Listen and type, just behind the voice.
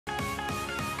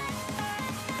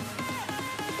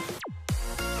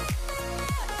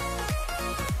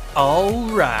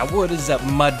Alright, what is up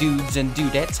my dudes and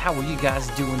dudettes? How are you guys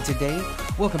doing today?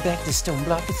 Welcome back to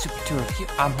Stoneblock. It's Super Tour here.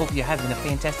 I hope you're having a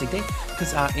fantastic day,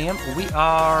 because I am. We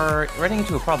are running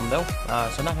into a problem though,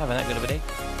 so not having that good of a day.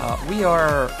 We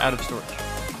are out of storage.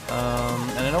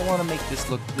 And I don't want to make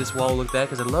this wall look bad,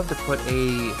 because I'd love to put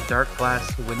a dark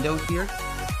glass window here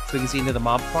so we can see into the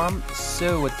mob farm.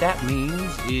 So what that means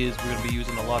is we're going to be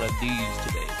using a lot of these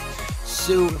today.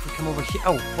 So if we come over here,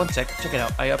 oh, one sec, check it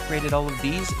out. I upgraded all of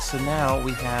these, so now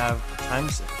we have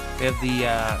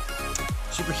the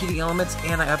superheating elements,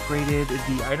 and I upgraded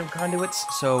the item conduits,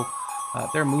 so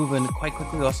they're moving quite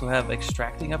quickly. We also have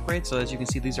extracting upgrades, so as you can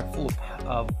see, these are full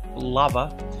of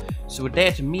lava. So what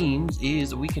that means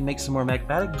is we can make some more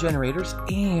magmatic generators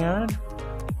and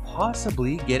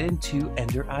possibly get into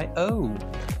Ender IO.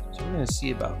 So we're going to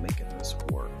see about making this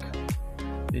work.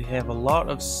 They have a lot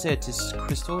of Cetus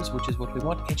crystals, which is what we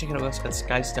want. And check it out, we also got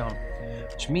Skystone,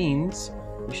 which means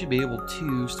we should be able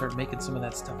to start making some of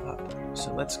that stuff up.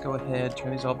 So let's go ahead,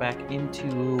 turn these all back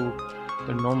into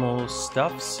the normal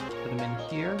stuffs. Put them in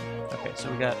here. Okay,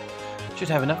 so we should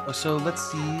have enough. So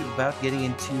let's see about getting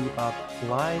into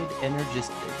Applied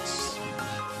Energistics.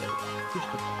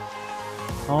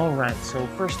 Alright, so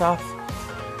first off,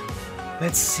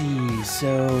 let's see,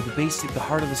 so the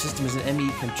heart of the system is an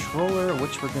ME controller,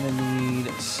 which we're going to need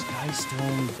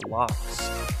Skystone blocks,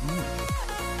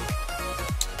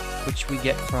 which we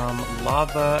get from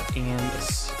lava and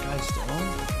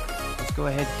Skystone. Let's go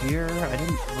ahead here.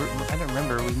 I don't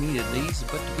remember we needed these,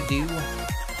 but we do.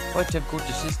 Quite a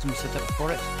gorgeous system set up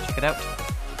for it. Check it out.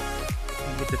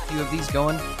 Get a few of these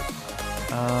going.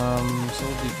 So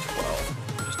we'll do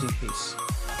 12, just in case.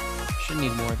 Shouldn't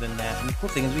need more than that. And the cool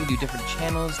thing is we can do different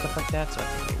channels, stuff like that, so I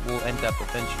think we'll end up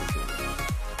eventually doing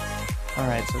that.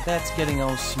 Alright, so that's getting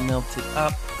all smelted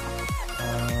up.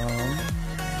 Yeah,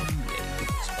 you can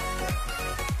spot that.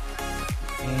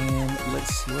 And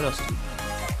let's see, what else do we need?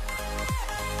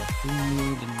 We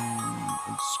need an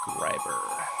inscriber.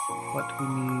 But we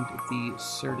need the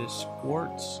Certus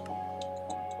quartz.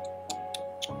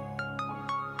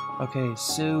 Okay,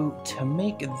 so to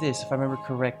make this, if I remember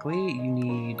correctly, you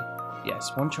need,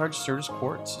 yes, one charged Certus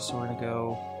quartz. So we're gonna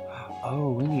go,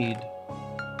 oh, we need,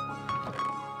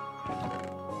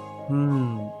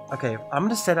 okay, I'm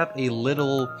gonna set up a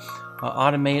little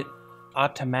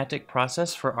automatic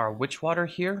process for our witch water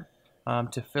here,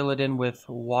 to fill it in with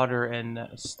water and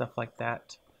stuff like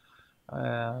that,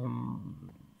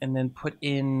 and then put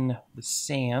in the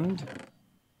sand.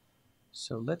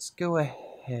 So let's go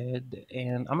ahead,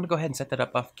 and I'm gonna go ahead and set that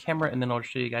up off camera, and then I'll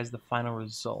show you guys the final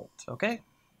result, okay?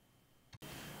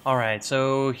 Alright,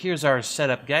 so here's our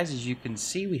setup, guys. As you can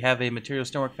see, we have a material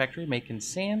stonework factory making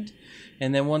sand,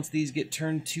 and then once these get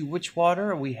turned to witch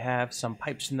water, we have some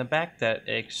pipes in the back that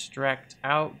extract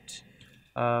out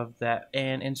of that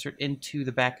and insert into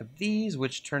the back of these,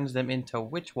 which turns them into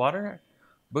witch water.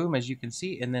 Boom, as you can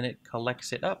see, and then it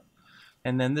collects it up.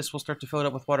 And then this will start to fill it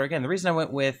up with water again. The reason I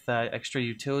went with extra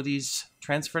utilities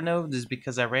transfer nodes is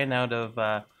because I ran out of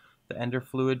the ender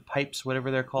fluid pipes, whatever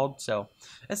they're called. So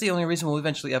that's the only reason we'll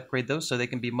eventually upgrade those, so they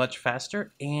can be much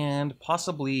faster and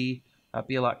possibly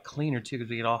be a lot cleaner too,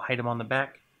 because we can all hide them on the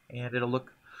back and it'll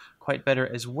look quite better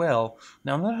as well.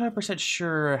 Now I'm not 100%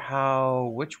 sure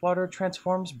how witch water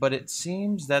transforms, but it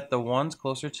seems that the ones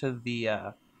closer to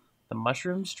the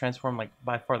mushrooms transform like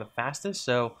by far the fastest,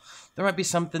 so there might be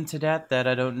something to that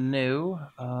I don't know.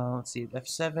 Let's see,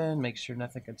 F7, make sure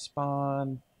nothing can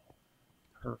spawn.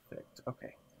 Perfect.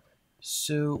 Okay,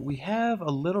 so we have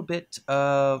a little bit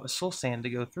of soul sand to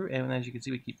go through, and as you can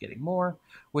see, we keep getting more,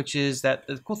 which is that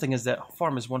the cool thing is that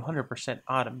farm is 100%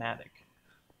 automatic.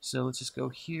 So let's just go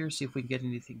here, see if we can get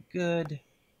anything good.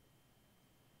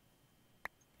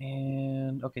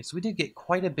 And okay, so we did get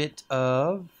quite a bit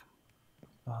of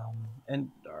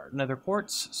and our nether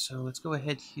quartz, so let's go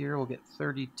ahead here. We'll get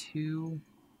 32,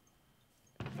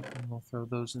 and we'll throw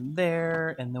those in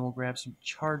there, and then we'll grab some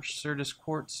charged Certus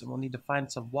quartz, and we'll need to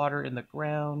find some water in the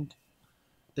ground.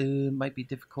 It might be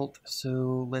difficult,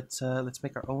 so let's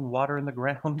make our own water in the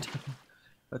ground.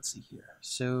 Let's see here.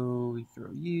 So we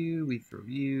throw you, and we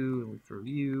throw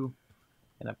you,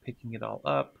 and I'm picking it all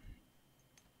up.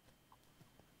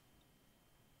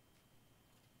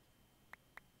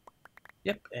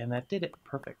 Yep, and that did it.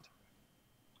 Perfect.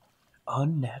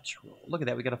 Unnatural. Look at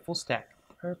that. We got a full stack.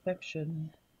 Perfection.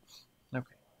 Okay.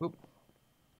 Oop.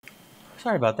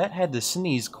 Sorry about that. Had to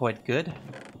sneeze quite good.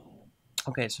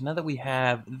 Okay, so now that we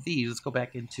have these, let's go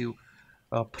back into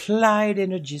Applied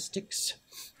Energistics,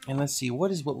 and let's see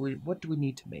what do we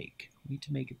need to make? We need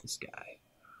to make it this guy.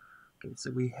 Okay, so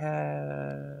we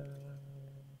have.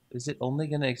 Is it only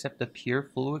going to accept the pure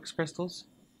Fluix crystals?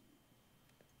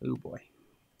 Oh boy.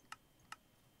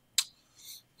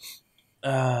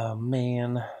 Oh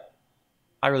man.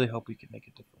 I really hope we can make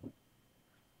it different.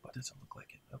 But it doesn't look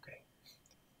like it. Okay.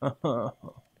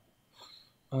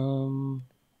 um.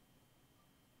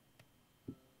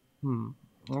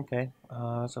 Okay.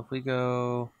 So if we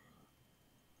go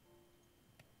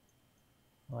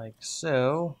like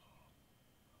so.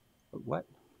 What?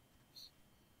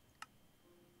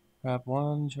 Grab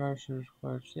one, charge,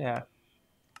 yeah.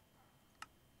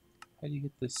 How do you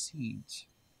get the seeds?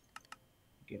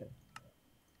 Again.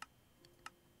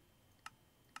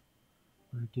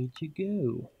 Where did you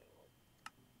go?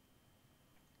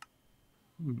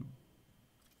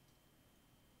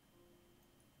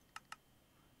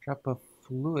 Drop a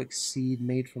fluix seed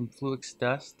made from fluix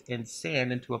dust and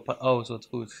sand into a pot. Oh, so it's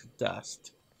fluix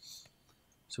dust.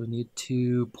 So we need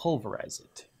to pulverize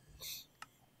it.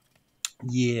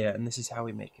 Yeah, and this is how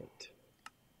we make it.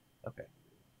 Okay.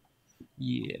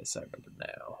 Yes, I remember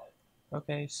now.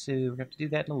 Okay, so we're going to have to do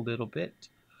that in a little bit.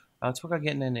 Let's work on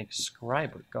getting an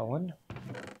inscriber going.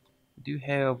 We do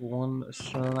have one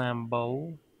slime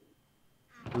bowl.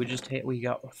 We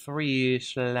got 3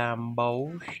 slime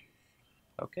bowls.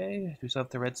 Okay, we still have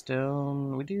the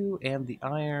redstone. We do, and the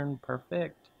iron.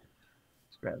 Perfect.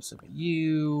 Let's grab some of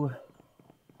you.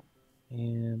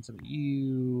 And some of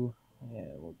you.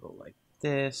 And we'll go like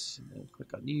this. And then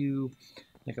click on you.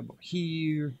 Then come over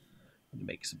here. And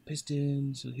make some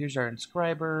pistons. So here's our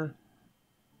inscriber.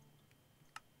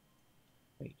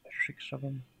 Wait, 6 of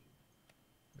them.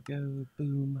 There we go.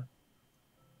 Boom.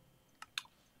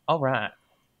 Alright.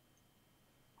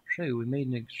 So we made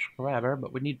an inscriber,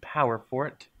 but we need power for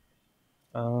it.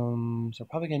 So we're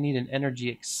probably gonna need an energy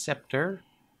acceptor.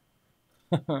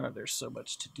 There's so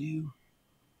much to do.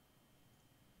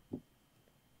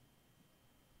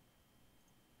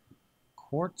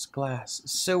 Quartz glass.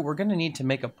 So we're gonna need to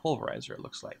make a pulverizer, it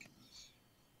looks like.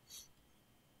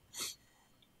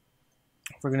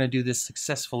 If we're gonna do this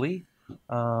successfully.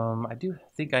 I do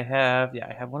think I have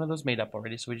one of those made up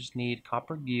already, so we just need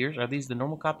copper gears. Are these the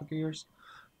normal copper gears?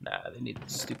 Nah, they need the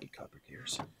stupid copper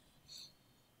gears.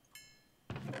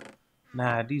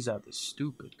 Nah, these are the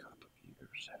stupid copper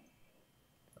gears.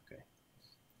 Okay.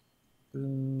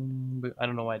 Boom. I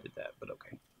don't know why I did that, but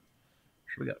okay.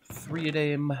 So we got 3 of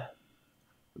them.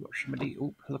 We got somebody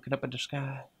looking up at the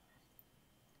sky.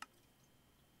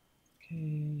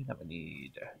 Okay, now we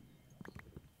need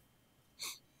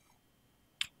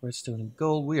redstone and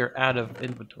gold. We are out of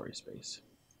inventory space.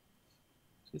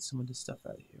 Let's get some of this stuff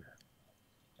out of here.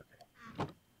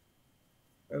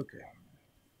 Okay.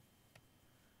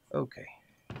 Okay.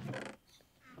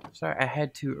 Sorry, I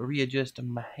had to readjust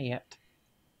my hat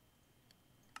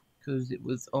because it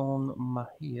was on my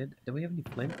head. Do we have any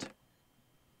flint?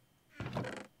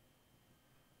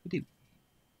 We do.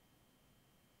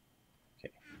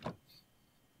 Okay.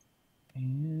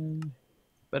 And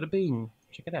bada bing.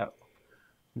 Check it out.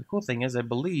 And the cool thing is, I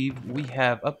believe we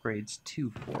have upgrades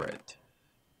too for it.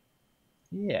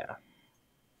 Yeah.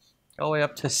 All the way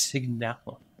up to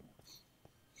Signal.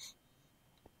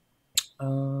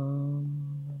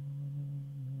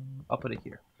 I'll put it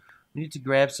here. We need to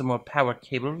grab some more power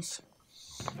cables.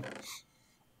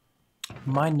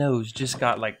 My nose just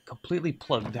got like completely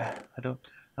plugged. I don't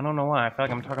know why. I feel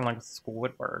like I'm talking like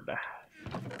Squidward.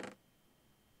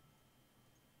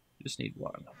 Just need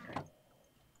one. Okay. I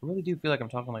really do feel like I'm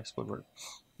talking like Squidward.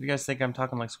 If you guys think I'm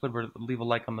talking like Squidward, leave a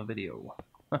like on the video.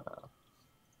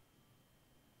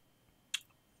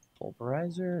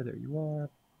 Pulverizer, there you are.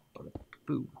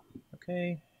 Boom.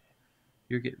 Okay.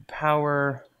 You're getting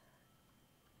power.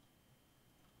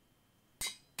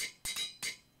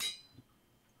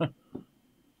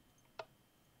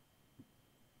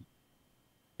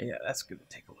 Yeah, that's gonna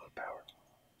take a lot of power.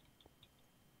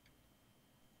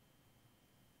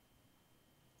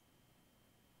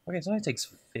 Okay, so it only takes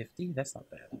 50. That's not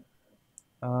bad.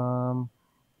 So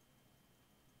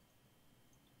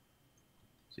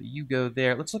you go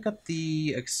there. Let's look up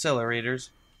the accelerators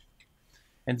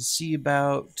and see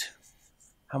about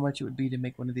how much it would be to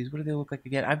make one of these. What do they look like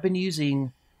again? I've been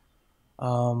using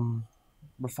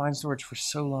refined storage for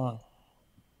so long.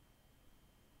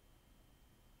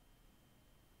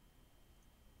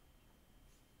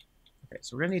 Okay,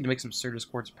 so we're gonna need to make some Certus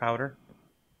quartz powder.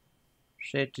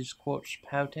 Certus quartz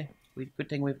powder. Good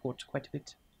thing we've got quite a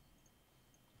bit.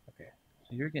 Okay,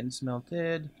 so you're getting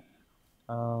smelted.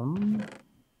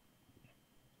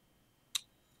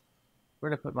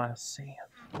 Where'd I put my sand?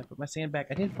 Did I put my sand back?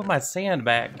 I didn't put my sand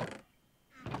back.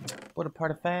 What a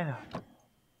part of foul.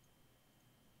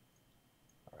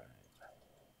 Alright.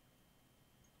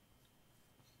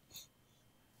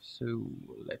 So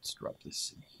let's drop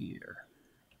this in here.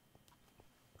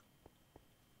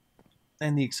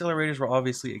 And the accelerators will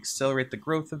obviously accelerate the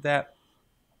growth of that.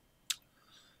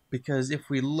 Because if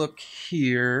we look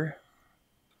here,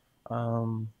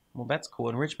 well, that's cool.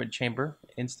 Enrichment chamber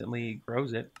instantly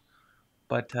grows it.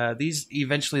 But these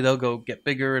eventually they'll get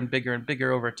bigger and bigger and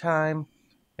bigger over time.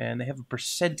 And they have a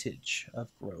percentage of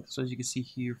growth. So as you can see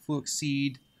here, fluid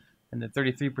seed, and then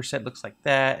 33% looks like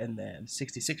that, and then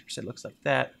 66% looks like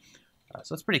that.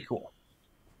 So it's pretty cool.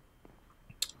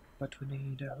 But we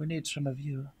need some of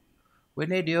you. We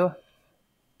need you,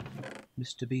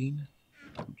 Mr. Bean.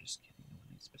 I'm just kidding. No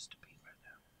one needs Mr. Bean right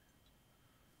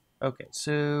now. Okay,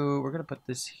 so we're gonna put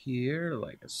this here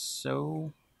like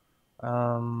so.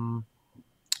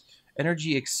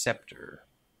 Energy acceptor.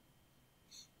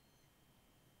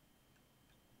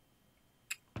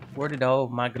 Where did all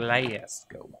my glass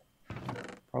go?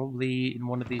 Probably in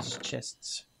one of these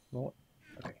chests. Oh,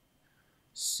 okay.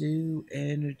 So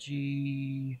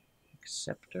energy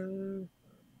acceptor.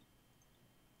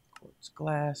 Quartz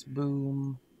glass.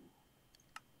 Boom.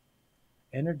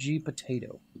 Energy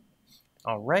potato.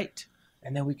 All right,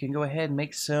 and then we can go ahead and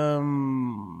make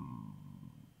some.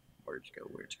 Where'd you go?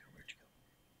 Where'd you go? Where'd you go?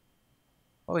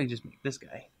 Oh, we can just make this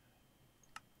guy.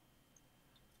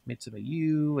 Made some of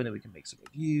you, and then we can make some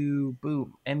of you.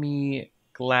 Boom. Emmy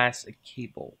glass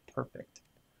cable. Perfect.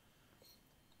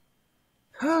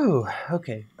 Oh,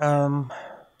 okay. I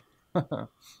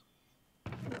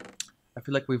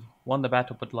feel like we've won the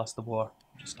battle but lost the war.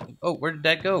 Just kidding. Oh, where did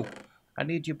that go? I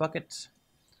need you, buckets.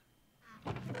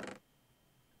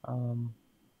 Boom,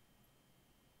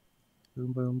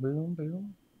 boom, boom,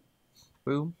 boom.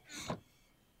 Boom.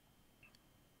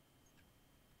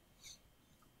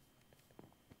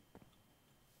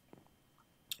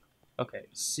 Okay,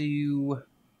 so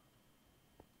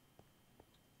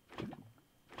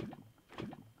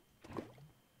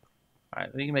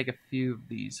alright, we can make a few of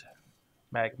these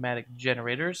magmatic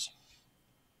generators.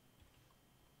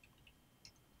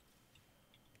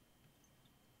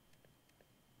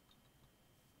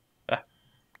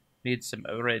 Need some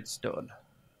redstone.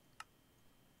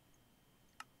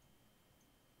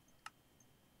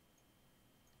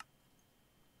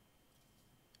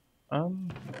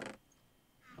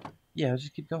 Yeah, I'll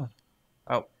just keep going.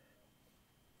 Oh.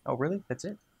 Oh, really? That's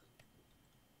it?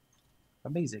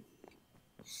 Amazing.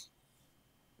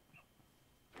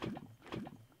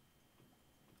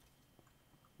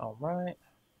 All right.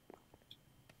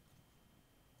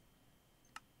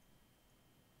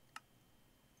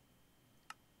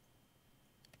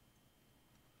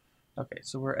 Okay,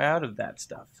 so we're out of that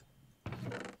stuff.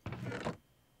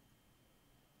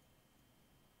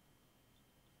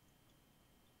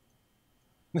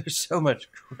 There's so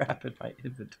much crap in my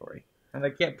inventory, and I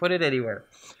can't put it anywhere.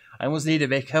 I almost need to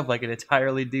make up like an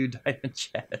entirely new diamond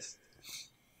chest.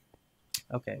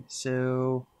 Okay,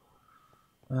 so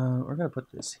we're gonna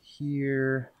put this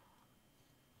here.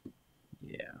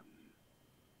 Yeah.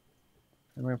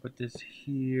 And we're gonna put this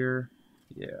here.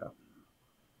 Yeah.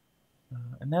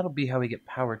 And that'll be how we get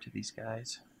power to these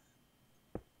guys.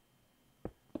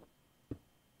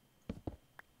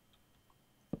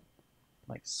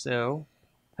 Like so.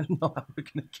 I don't know how we're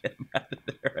gonna get them out of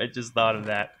there. I just thought of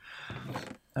that.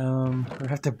 We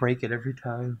have to break it every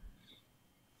time.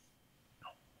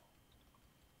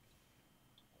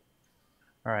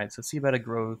 Alright, so let's see about a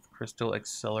growth crystal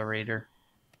accelerator.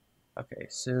 Okay,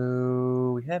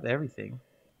 so we have everything.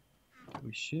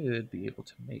 We should be able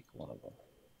to make one of them.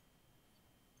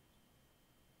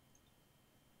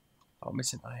 Oh,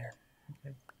 missing iron.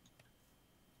 Okay.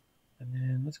 And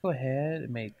then let's go ahead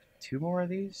and make 2 more of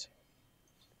these.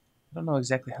 I don't know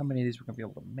exactly how many of these we're going to be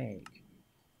able to make.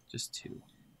 Just 2.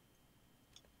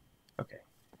 Okay.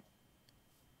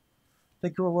 They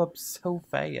grow up so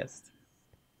fast.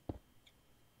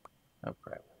 Oh,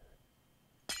 crap.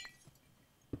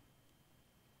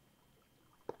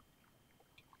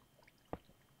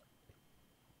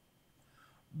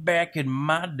 Back in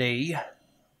my day.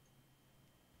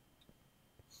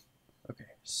 Okay,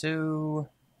 so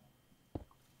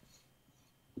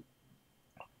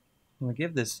I'm going to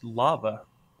give this lava.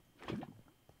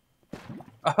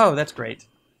 Oh, that's great.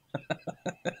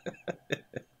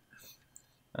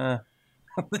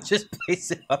 Let's just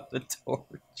place it on the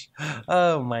torch.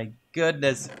 Oh my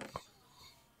goodness.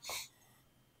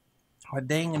 My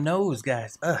dang nose,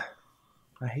 guys. Ugh.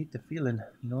 I hate the feeling.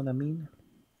 You know what I mean?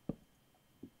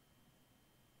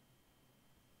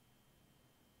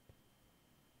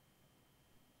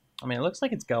 I mean, it looks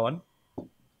like it's going.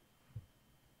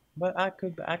 But I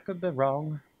could be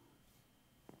wrong.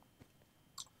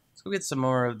 Let's go get some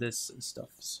more of this stuff.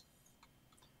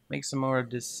 Make some more of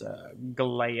this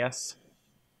glass.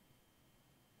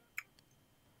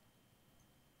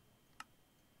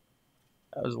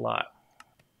 That was a lot.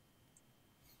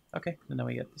 Okay, and then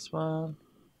we get this one.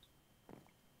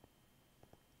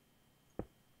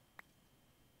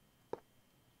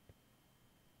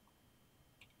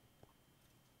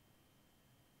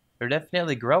 They're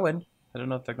definitely growing. I don't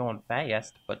know if they're going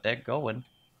fast, but they're going.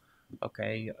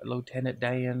 Okay, Lieutenant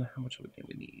Dan, how much would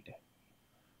we need?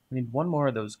 We need one more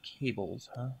of those cables,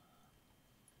 huh?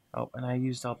 Oh, and I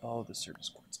used up all of the service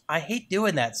cords. I hate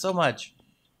doing that so much.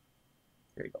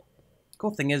 There you go.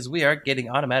 Cool thing is we are getting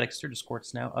automatic Sturgis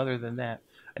quartz now. Other than that,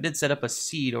 I did set up a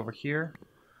seed over here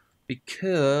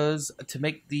because to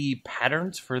make the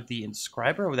patterns for the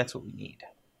inscriber, well, that's what we need.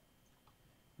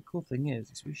 The cool thing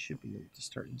is we should be able to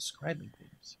start inscribing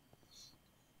things.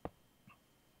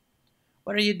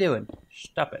 What are you doing?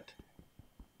 Stop it.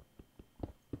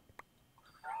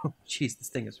 Jeez, this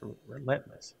thing is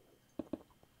relentless.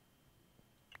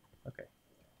 Okay.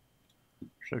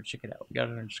 So check it out. We got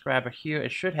an inscriber here.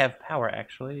 It should have power,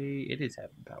 actually. It is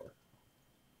having power.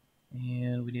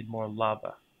 And we need more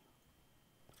lava.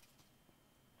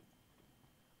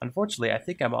 Unfortunately, I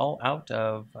think I'm all out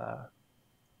of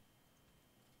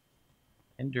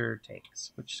ender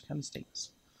tanks, which kind of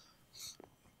stinks.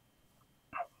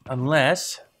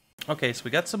 Unless... Okay, so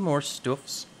we got some more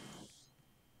stuffs.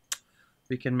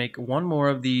 We can make one more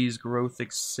of these growth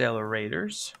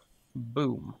accelerators.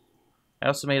 Boom. I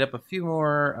also made up a few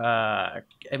more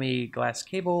ME glass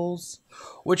cables,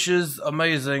 which is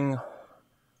amazing.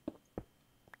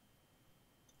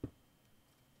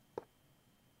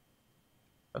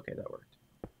 Okay, that worked.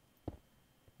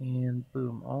 And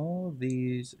boom, all of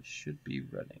these should be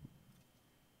running.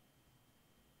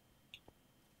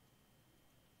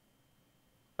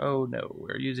 Oh no,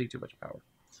 we're using too much power.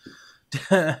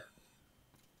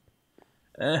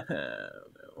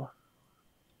 No.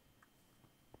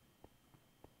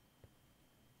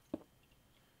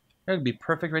 That would be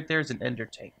perfect right there as an ender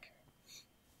tank.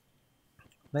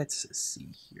 Let's see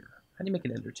here. How do you make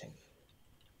an ender tank?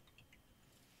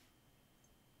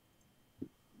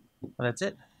 Well, that's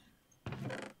it.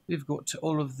 We've got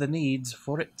all of the needs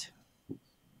for it.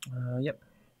 Yep.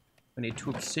 We need 2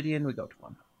 obsidian, we got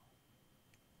 1.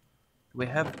 Do we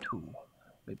have 2?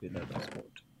 Maybe another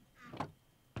sport.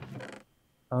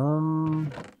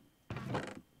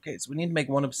 Okay, so we need to make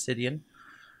 1 obsidian,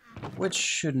 which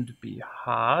shouldn't be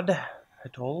hard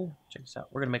at all. Check this out.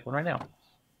 We're gonna make 1 right now.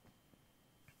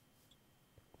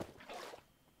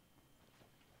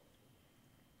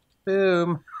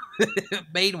 Boom.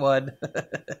 Made 1.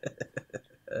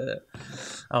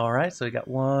 Alright, so we got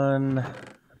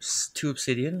 2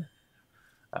 obsidian.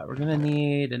 We're gonna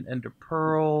need an ender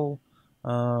pearl.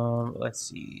 Let's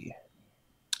see.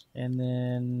 And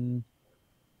then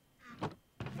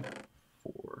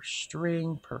 4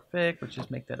 string. Perfect. Let's just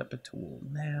make that up a tool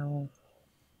now.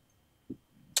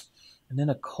 And then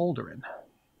a cauldron.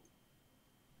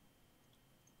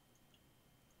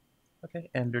 Okay,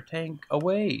 ender tank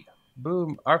away.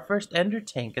 Boom. Our first ender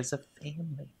tank as a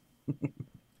family.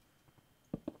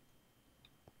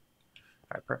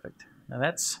 Alright, perfect. Now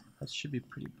that should be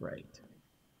pretty bright.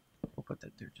 We'll put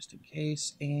that there just in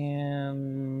case.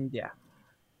 And yeah.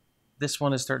 This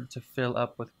one is starting to fill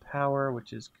up with power,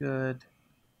 which is good.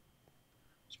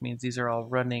 Which means these are all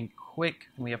running quick.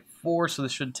 And we have 4, so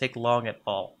this shouldn't take long at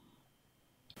all.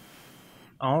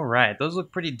 Alright, those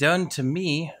look pretty done to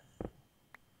me.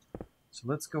 So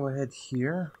let's go ahead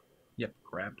here. Yep,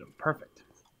 grabbed them. Perfect.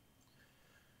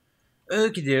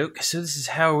 Okie doke. So this is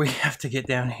how we have to get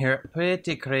down here.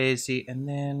 Pretty crazy. And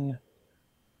then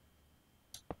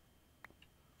I'm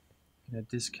gonna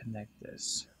disconnect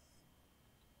this.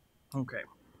 Okay.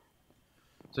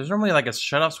 So there's normally like a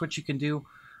shutoff switch you can do.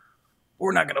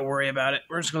 We're not gonna worry about it.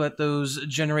 We're just gonna let those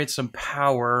generate some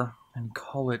power and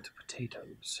call it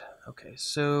potatoes. Okay,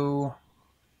 so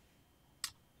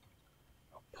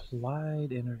Applied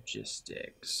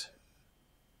Energistics.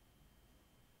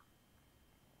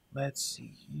 Let's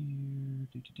see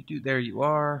here. There you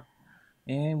are.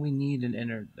 And we need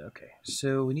an okay,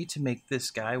 so we need to make this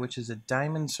guy, which is a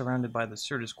diamond surrounded by the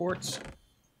Sturgis quartz.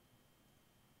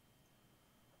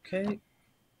 Okay.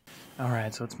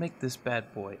 Alright, so let's make this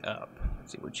bad boy up.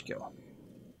 Let's see, where'd you go?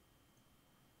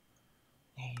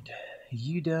 Need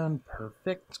you done.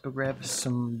 Perfect. Let's go grab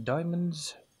some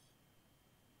diamonds.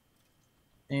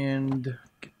 And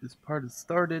get this part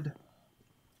started.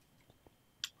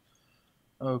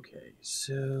 Okay,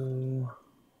 so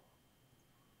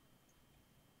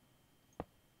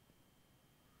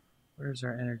where's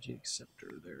our energy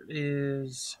acceptor? There it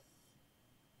is.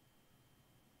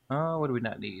 Oh, what do we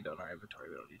not need on our inventory?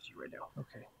 We don't need you right now.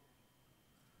 Okay.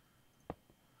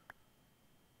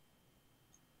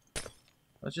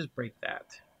 Let's just break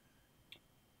that.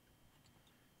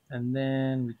 And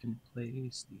then we can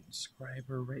place the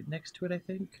inscriber right next to it, I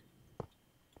think.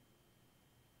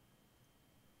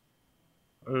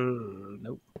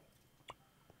 Nope.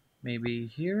 Maybe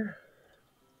here?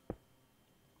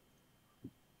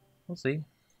 We'll see.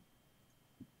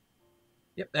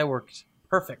 Yep, that works.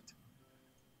 Perfect.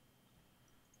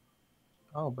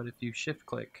 Oh, but if you shift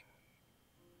click,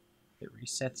 it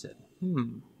resets it.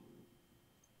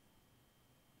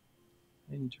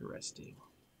 Interesting.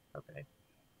 Okay.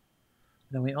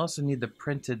 Then we also need the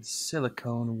printed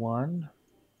silicone one,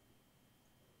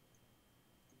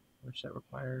 which that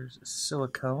requires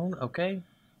silicone. Okay.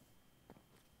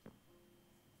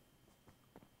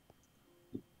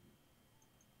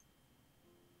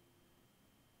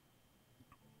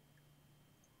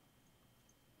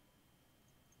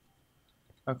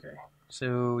 Okay,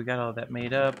 so we got all that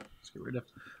made up. Let's get rid of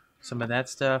some of that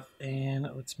stuff, and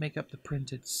let's make up the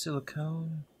printed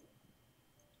silicone.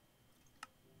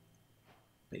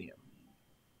 Bam.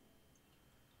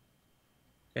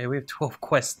 Okay, we have 12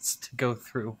 quests to go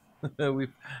through.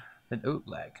 We've been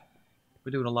lag.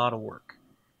 We're doing a lot of work.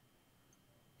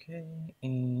 Okay,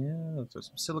 and let's throw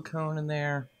some silicone in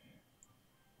there.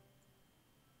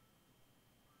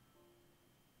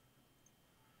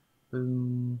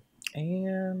 Boom,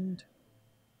 and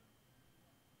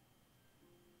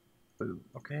boom.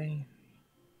 Okay.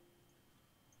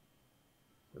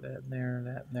 Put that in there,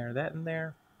 that in there, that in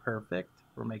there. Perfect.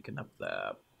 We're making up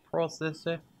the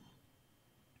processor.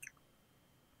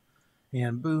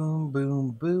 And boom,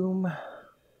 boom, boom.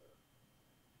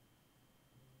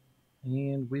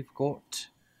 And we've got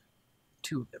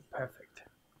 2 of them. Perfect.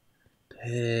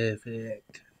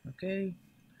 Perfect. Okay.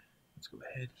 Let's go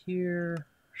ahead here.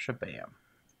 Shabam.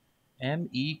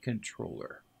 ME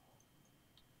controller.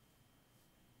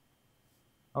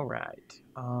 Alright.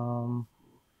 So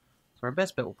our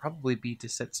best bet will probably be to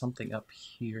set something up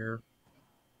here.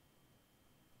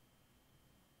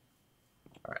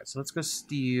 Alright, so let's go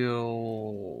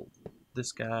steal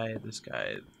this guy, this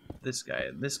guy, this guy,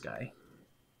 and this guy.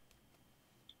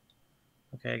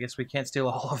 Okay, I guess we can't steal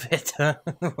all of it.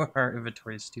 Our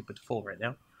inventory is stupid full right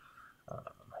now.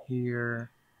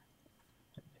 Here,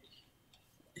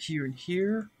 here, and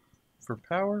here for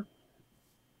power.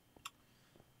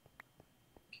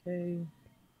 Okay.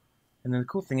 And then the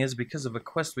cool thing is, because of a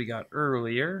quest we got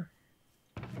earlier,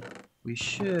 we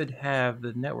should have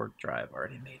the network drive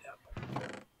already made up.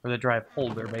 Or the drive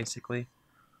holder, basically.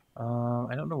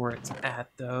 I don't know where it's at,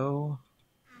 though.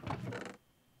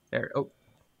 There, oh.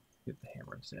 Get the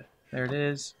hammer instead. There it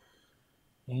is.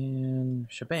 And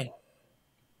shebang.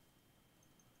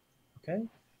 Okay.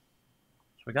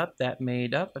 So we got that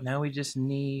made up, and now we just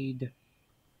need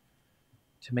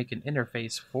to make an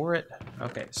interface for it.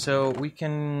 Okay, so we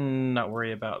can not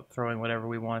worry about throwing whatever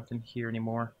we want in here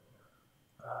anymore.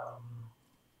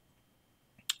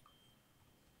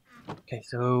 Okay,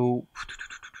 so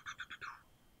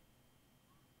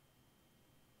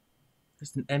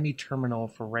just an ME terminal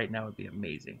for right now would be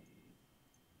amazing.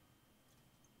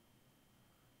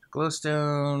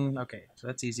 Glowstone. Okay, so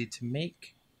that's easy to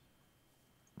make.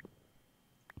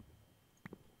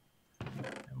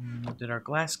 Did our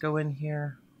glass go in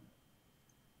here?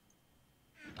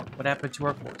 What happened to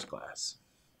our quartz glass?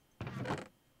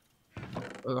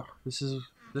 Ugh, this is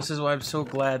why I'm so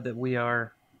glad that we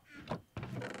are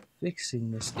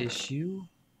fixing this issue.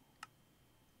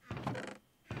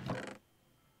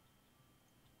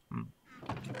 I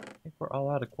think we're all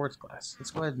out of quartz glass.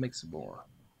 Let's go ahead and make some more.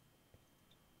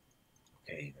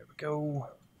 Okay, there we go.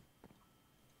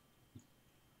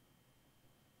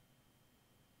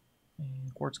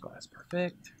 And quartz glass,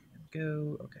 perfect. There we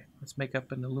go. Okay, let's make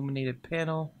up an illuminated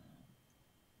panel.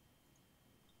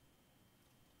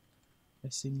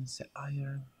 Missing set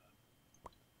iron.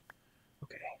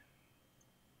 Okay.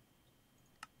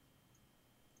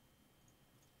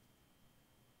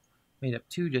 Made up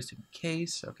 2 just in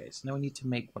case. Okay, so now we need to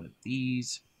make one of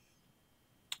these.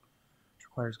 Which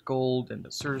requires gold and the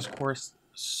Certus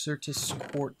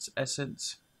quartz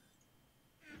essence.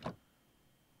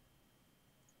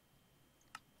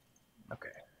 Okay.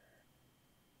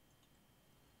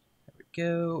 There we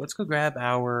go. Let's go grab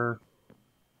our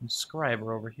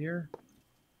inscriber over here.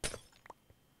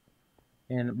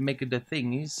 And make it the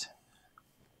thingies.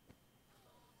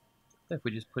 If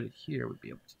we just put it here, we'd be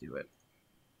able to do it.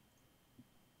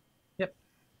 Yep.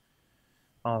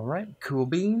 Alright, cool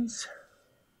beans.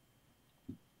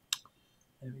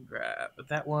 Let me grab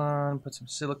that one, put some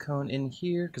silicone in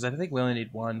here, because I think we only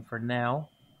need 1 for now.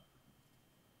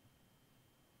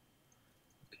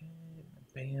 Okay,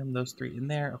 bam, those 3 in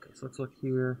there. Okay, so let's look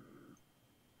here.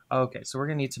 Okay, so we're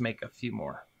going to need to make a few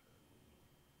more.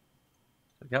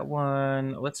 I got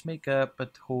one. Let's make up a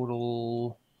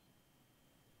total.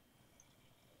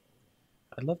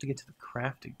 I'd love to get to the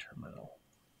crafting terminal.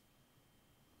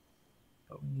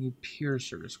 But we need pure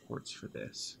service quartz for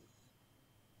this.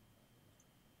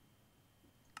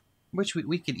 Which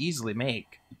we could easily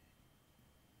make.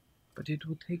 But it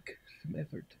will take some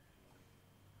effort.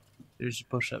 There's a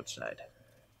bush outside.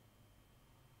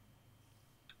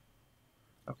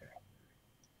 Okay.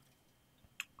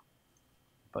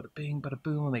 Bada bing, bada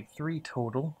boom. We'll make 3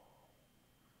 total.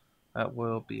 That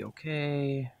will be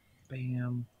okay.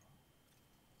 Bam.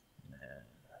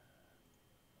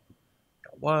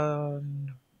 Got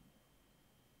 1,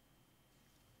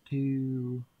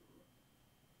 2,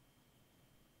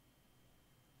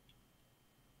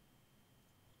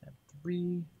 and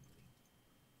 3.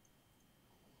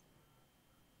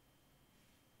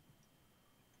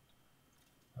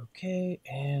 Okay,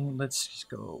 and let's just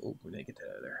go. Oh, we're gonna get that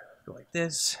out of there. Go like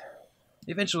this.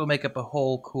 Eventually, we'll make up a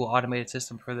whole cool automated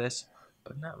system for this,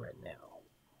 but not right now.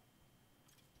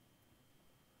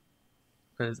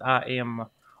 Because I am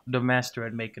the master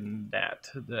at making that,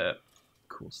 the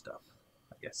cool stuff,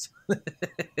 I guess.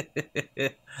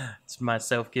 It's my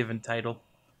self-given title.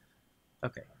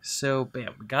 Okay, so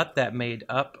bam, we got that made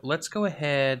up. Let's go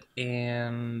ahead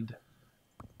and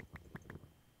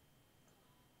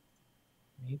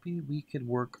maybe we could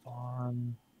work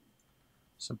on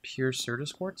some pure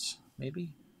Certus quartz,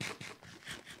 maybe?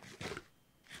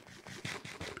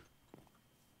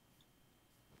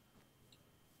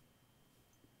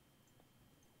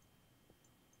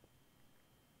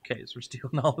 Okay, so we're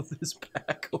stealing all of this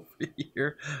back over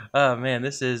here. Oh man,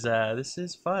 this is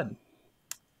fun.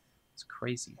 It's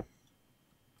crazy.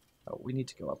 Oh, we need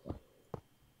to go up one.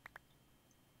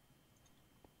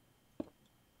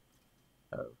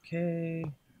 Okay,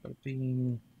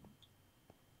 being.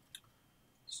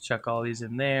 Let's chuck all these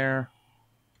in there.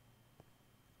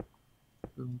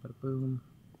 Boom, bada boom.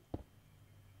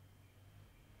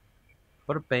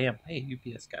 Bada bam. Hey,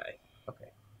 UPS guy.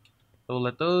 Okay, so we'll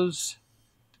let those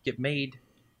get made,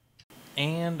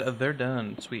 and they're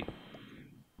done. Sweet.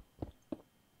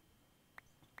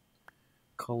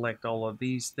 Collect all of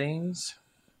these things.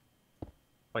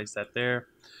 Place that there,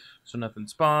 so nothing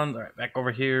spawns. All right, back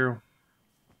over here.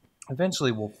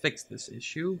 Eventually, we'll fix this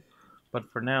issue,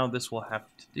 but for now, this will have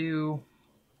to do.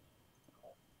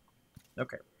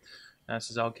 Okay, now this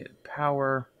is all get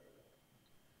power.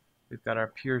 We've got our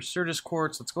pure Certus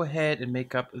quartz. Let's go ahead and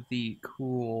make up the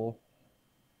cool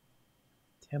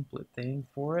template thing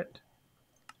for it.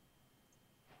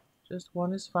 Just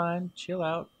one is fine. Chill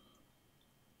out.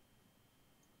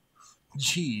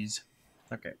 Jeez.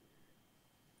 Okay.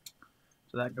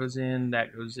 So that goes in.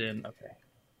 That goes in. Okay.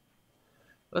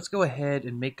 Let's go ahead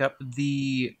and make up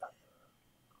the.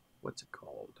 What's it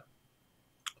called?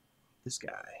 This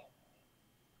guy.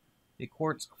 The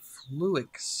quartz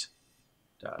fluix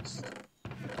dust.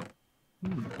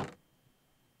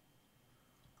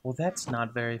 Well, that's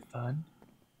not very fun.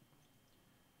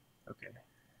 Okay.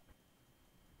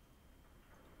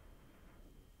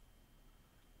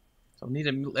 So we'll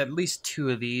need at least 2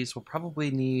 of these. We'll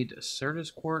probably need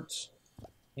Certus quartz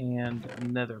and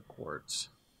nether quartz.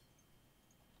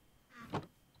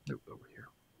 Nope, over here.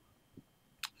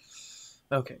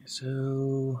 Okay,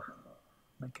 so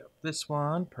make up this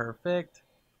one. Perfect.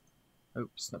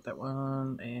 Oops, not that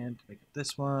one. And make up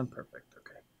this one. Perfect.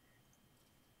 Okay.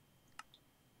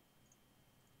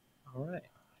 All right.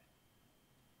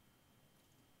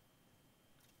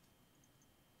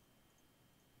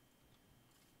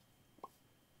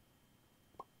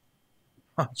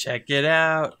 Oh, check it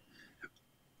out.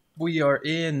 We are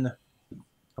in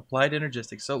Applied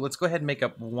Energistics. So let's go ahead and make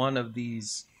up one of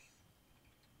these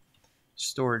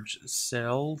storage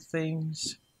cell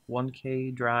things.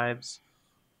 1K drives.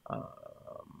 Well,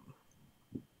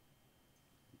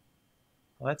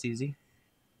 that's easy.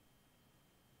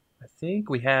 I think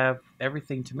we have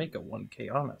everything to make a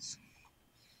 1K on us.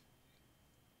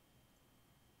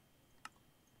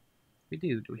 We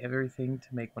do. Do we have everything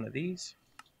to make one of these?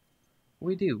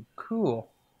 We do. Cool.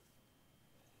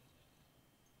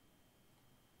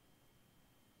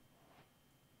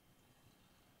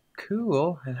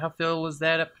 Cool. And how full was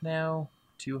that up now?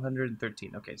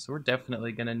 213. Okay, so we're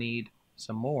definitely going to need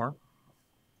some more.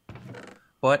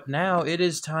 But now it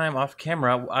is time off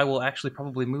camera. I will actually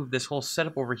probably move this whole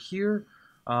setup over here.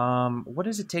 What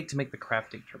does it take to make the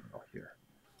crafting terminal here?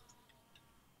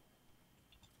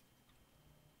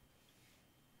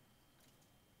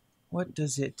 What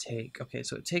does it take? Okay,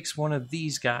 so it takes one of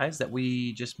these guys that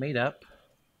we just made up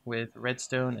with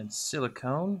redstone and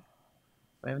silicone.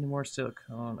 Do I have any more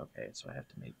silicone? Okay, so I have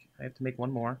to make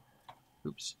one more.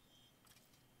 Oops.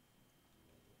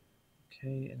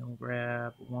 Okay, and we'll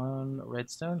grab 1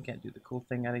 redstone. Can't do the cool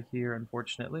thing out of here,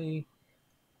 unfortunately.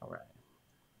 Alright.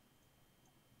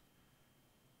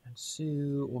 And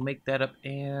so we'll make that up,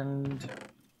 and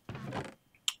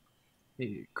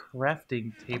a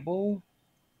crafting table.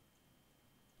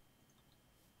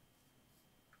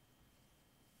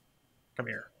 Come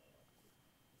here.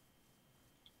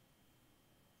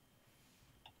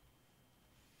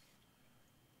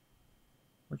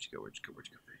 Where'd you go? Where'd you go? Where'd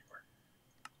you go? There you are.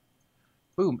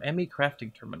 Boom, ME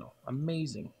crafting terminal.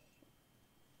 Amazing.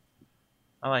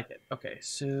 I like it. Okay,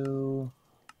 so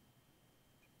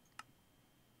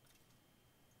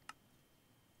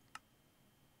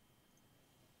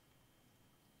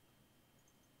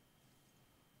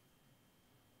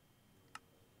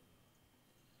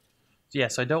yeah,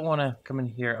 so I don't want to come in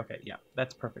here. Okay, yeah,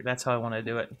 that's perfect. That's how I want to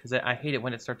do it, because I hate it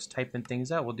when it starts typing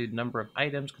things out. We'll do number of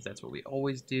items, because that's what we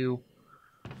always do.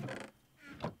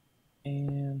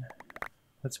 And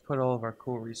let's put all of our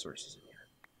cool resources in here.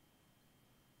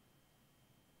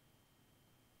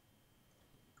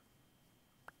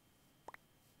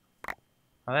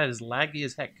 Oh, that is laggy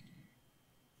as heck.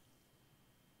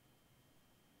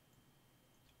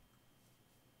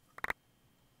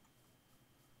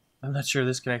 I'm not sure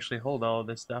this can actually hold all of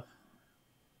this stuff.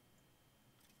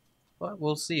 But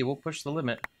we'll see. We'll push the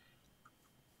limit.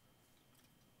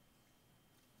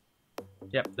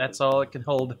 Yep, that's all it can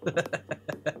hold.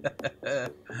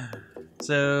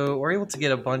 So we're able to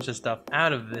get a bunch of stuff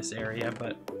out of this area,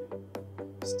 but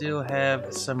still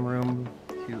have some room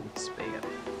to expand.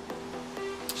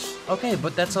 Okay,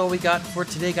 but that's all we got for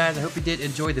today, guys. I hope you did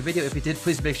enjoy the video. If you did,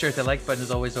 please make sure to hit that like button.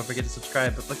 As always, don't forget to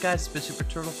subscribe. But guys, it's been Super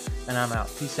Turtle, and I'm out.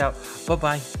 Peace out.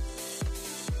 Bye-bye.